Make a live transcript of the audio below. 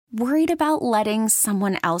Worried about letting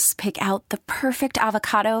someone else pick out the perfect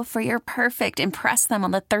avocado for your perfect impress them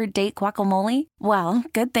on the third date guacamole? Well,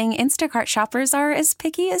 good thing Instacart shoppers are as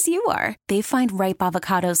picky as you are. They find ripe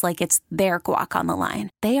avocados like it's their guac on the line.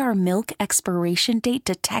 They are milk expiration date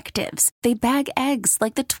detectives. They bag eggs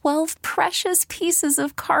like the 12 precious pieces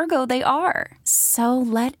of cargo they are. So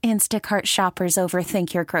let Instacart shoppers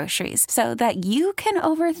overthink your groceries so that you can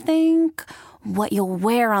overthink what you'll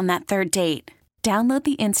wear on that third date. Download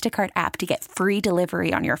the Instacart app to get free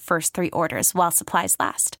delivery on your first 3 orders while supplies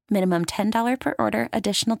last. Minimum $10 per order.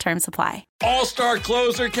 Additional terms apply. All-star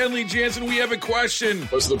closer Kenley Jansen, we have a question.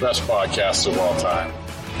 What's the best podcast of all time?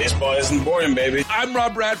 Baseball isn't boring, baby. I'm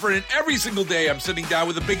Rob Bradford, and every single day I'm sitting down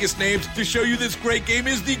with the biggest names to show you this great game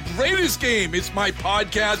is the greatest game. It's my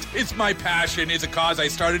podcast. It's my passion. It's a cause I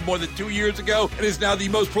started more than 2 years ago and is now the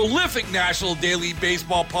most prolific national daily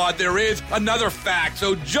baseball pod there is. Another fact.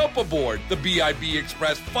 So jump aboard the BIB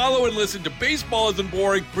Express. Follow and listen to Baseball Isn't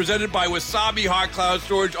Boring, presented by Wasabi Hot Cloud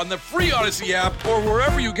Storage on the free Odyssey app or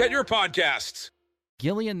wherever you get your podcasts.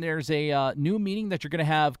 Gillian, there's a new meeting that you're going to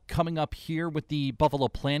have coming up here with the Buffalo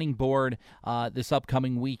Planning Board this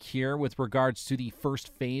upcoming week here with regards to the first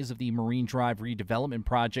phase of the Marine Drive redevelopment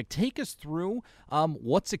project. Take us through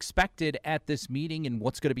what's expected at this meeting and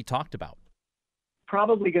what's going to be talked about.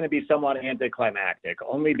 Probably going to be somewhat anticlimactic,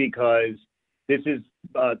 only because this is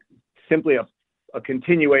simply a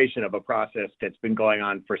continuation of a process that's been going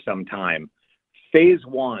on for some time. Phase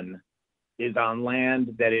 1 is on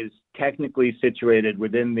land that is technically situated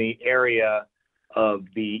within the area of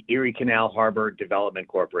the Erie Canal Harbor Development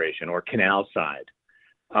Corporation, or canal side.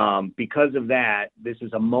 Because of that, this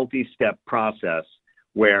is a multi-step process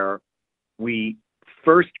where we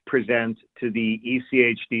first present to the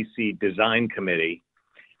ECHDC Design Committee.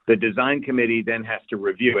 The Design Committee then has to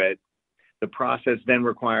review it. The process then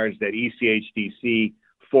requires that ECHDC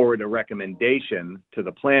forward a recommendation to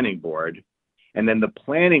the Planning Board, and then the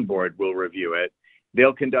Planning Board will review it.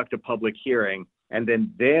 They'll conduct a public hearing, and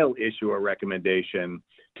then they'll issue a recommendation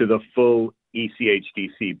to the full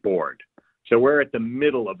ECHDC board. So we're at the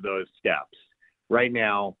middle of those steps. Right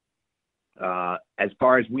now, as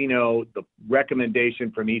far as we know, the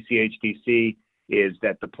recommendation from ECHDC is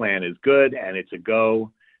that the plan is good and it's a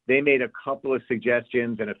go. They made a couple of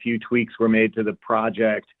suggestions and a few tweaks were made to the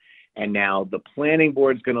project, and now the Planning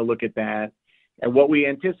Board's going to look at that. And what we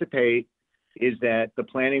anticipate is that the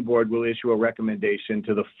Planning Board will issue a recommendation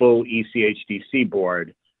to the full ECHDC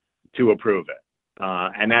board to approve it.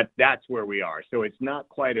 And that's where we are. So it's not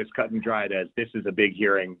quite as cut and dried as this is a big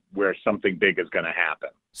hearing where something big is going to happen.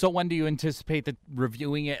 So when do you anticipate that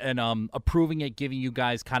reviewing it and approving it, giving you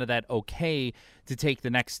guys kind of that okay to take the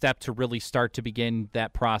next step to really start to begin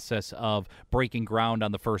that process of breaking ground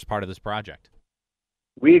on the first part of this project?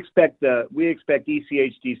 We expect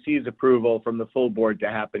ECHDC's approval from the full board to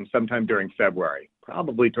happen sometime during February,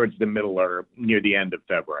 probably towards the middle or near the end of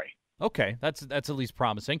February. Okay, that's at least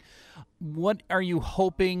promising. What are you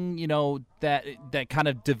hoping, that kind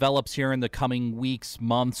of develops here in the coming weeks,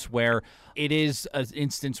 months, where it is an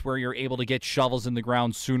instance where you're able to get shovels in the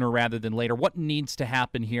ground sooner rather than later? What needs to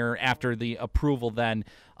happen here after the approval then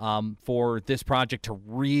for this project to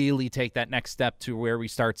really take that next step to where we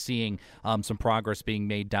start seeing some progress being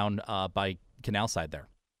made down by canal side there?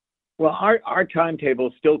 Well, our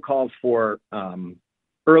timetable still calls for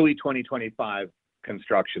early 2025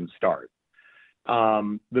 construction start.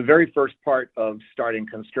 The very first part of starting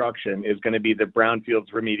construction is going to be the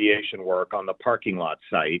brownfields remediation work on the parking lot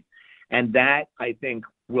site. And that, I think,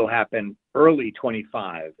 will happen early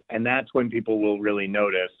 25. And that's when people will really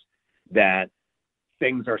notice that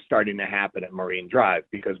things are starting to happen at Marine Drive,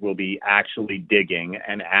 because we'll be actually digging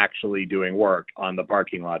and actually doing work on the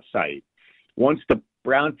parking lot site. Once the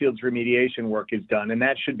brownfields remediation work is done, and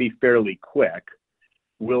that should be fairly quick,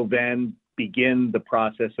 we'll then begin the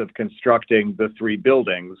process of constructing the 3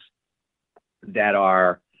 buildings that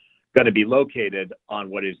are going to be located on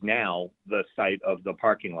what is now the site of the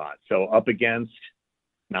parking lot. So up against,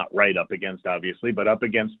 not right up against obviously, but up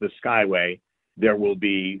against the Skyway, there will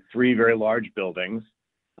be 3 very large buildings.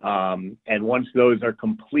 And once those are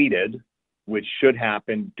completed, which should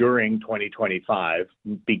happen during 2025,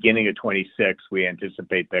 beginning of 26, we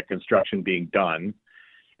anticipate that construction being done.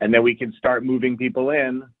 And then we can start moving people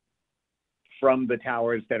in from the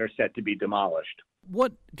towers that are set to be demolished.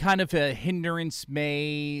 What kind of a hindrance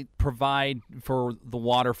may provide for the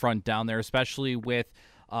waterfront down there, especially with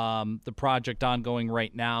the project ongoing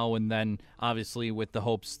right now, and then obviously with the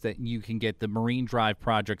hopes that you can get the Marine Drive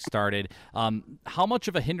project started. How much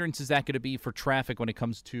of a hindrance is that going to be for traffic when it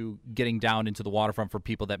comes to getting down into the waterfront for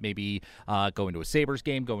people that maybe going to a Sabres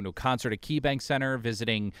game, going to a concert at KeyBank Center,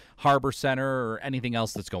 visiting Harbor Center, or anything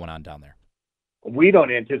else that's going on down there? We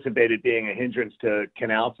don't anticipate it being a hindrance to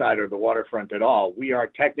Canal Side or the waterfront at all. We are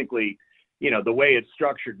technically, the way it's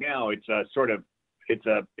structured now, it's a sort of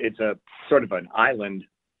an island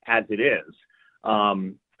as it is.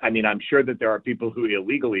 I'm sure that there are people who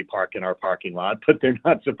illegally park in our parking lot, but they're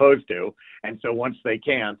not supposed to. And so once they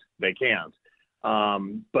can't, they can't.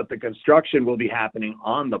 But the construction will be happening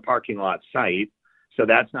on the parking lot site. So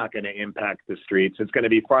that's not going to impact the streets. It's going to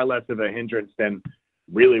be far less of a hindrance than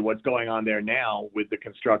really what's going on there now with the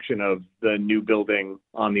construction of the new building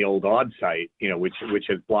on the old Odd site, which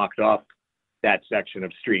has blocked off that section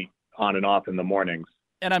of street on and off in the mornings.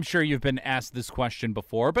 And I'm sure you've been asked this question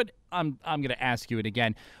before, but I'm going to ask you it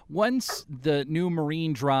again. Once the new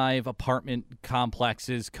Marine Drive apartment complex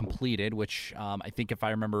is completed, which I think if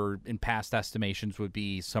I remember in past estimations would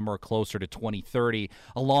be somewhere closer to 2030,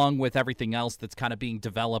 along with everything else that's kind of being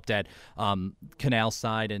developed at Canal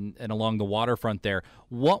Side and along the waterfront there,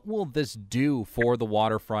 what will this do for the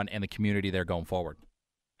waterfront and the community there going forward?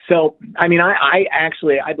 So, I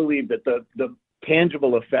believe that the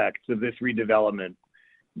tangible effects of this redevelopment,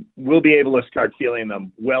 we'll be able to start feeling them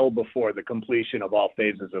well before the completion of all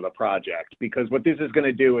phases of the project. Because what this is going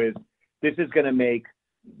to do is this is going to make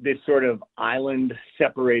this sort of island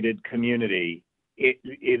separated community,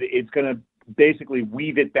 it's going to basically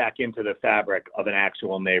weave it back into the fabric of an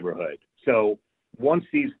actual neighborhood. So once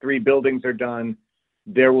these 3 buildings are done,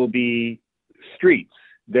 there will be streets,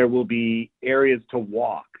 there will be areas to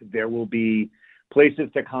walk, there will be places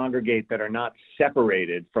to congregate that are not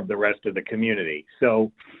separated from the rest of the community.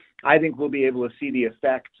 So I think we'll be able to see the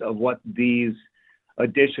effects of what these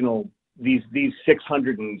additional, these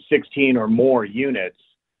 616 or more units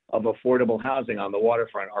of affordable housing on the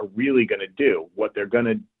waterfront are really going to do. What they're going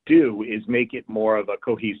to do is make it more of a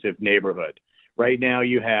cohesive neighborhood. Right now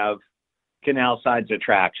you have Canal Side's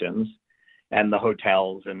attractions and the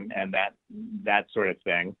hotels and that sort of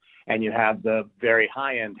thing. And you have the very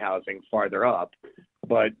high-end housing farther up,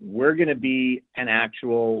 but we're going to be an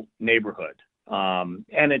actual neighborhood. And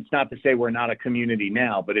it's not to say we're not a community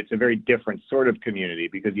now, but it's a very different sort of community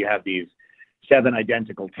because you have these 7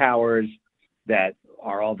 identical towers that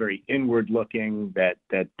are all very inward-looking,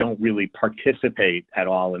 that don't really participate at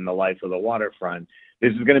all in the life of the waterfront.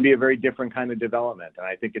 This is going to be a very different kind of development, and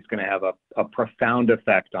I think it's going to have a profound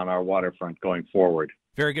effect on our waterfront going forward.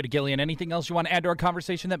 Very good, Gillian. Anything else you want to add to our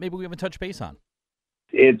conversation that maybe we haven't touched base on?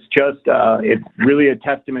 It's just it's really a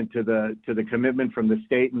testament to the commitment from the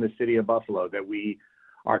state and the city of Buffalo that we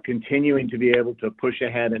are continuing to be able to push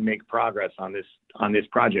ahead and make progress on this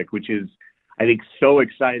project, which is, I think, so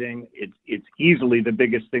exciting. It's easily the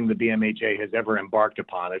biggest thing the BMHA has ever embarked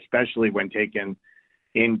upon, especially when taken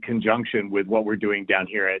in conjunction with what we're doing down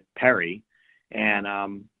here at Perry, and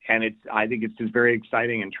I think it's just very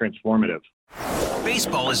exciting and transformative.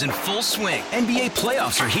 Baseball is in full swing. NBA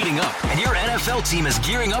playoffs are heating up, and your NFL team is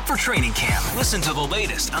gearing up for training camp. Listen to the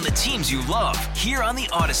latest on the teams you love here on the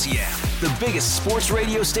Odyssey app. The biggest sports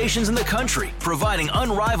radio stations in the country, providing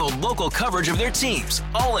unrivaled local coverage of their teams,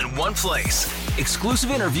 all in one place.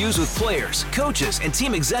 Exclusive interviews with players, coaches, and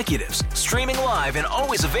team executives, streaming live and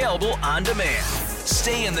always available on demand.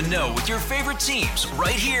 Stay in the know with your favorite teams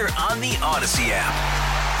right here on the Odyssey app.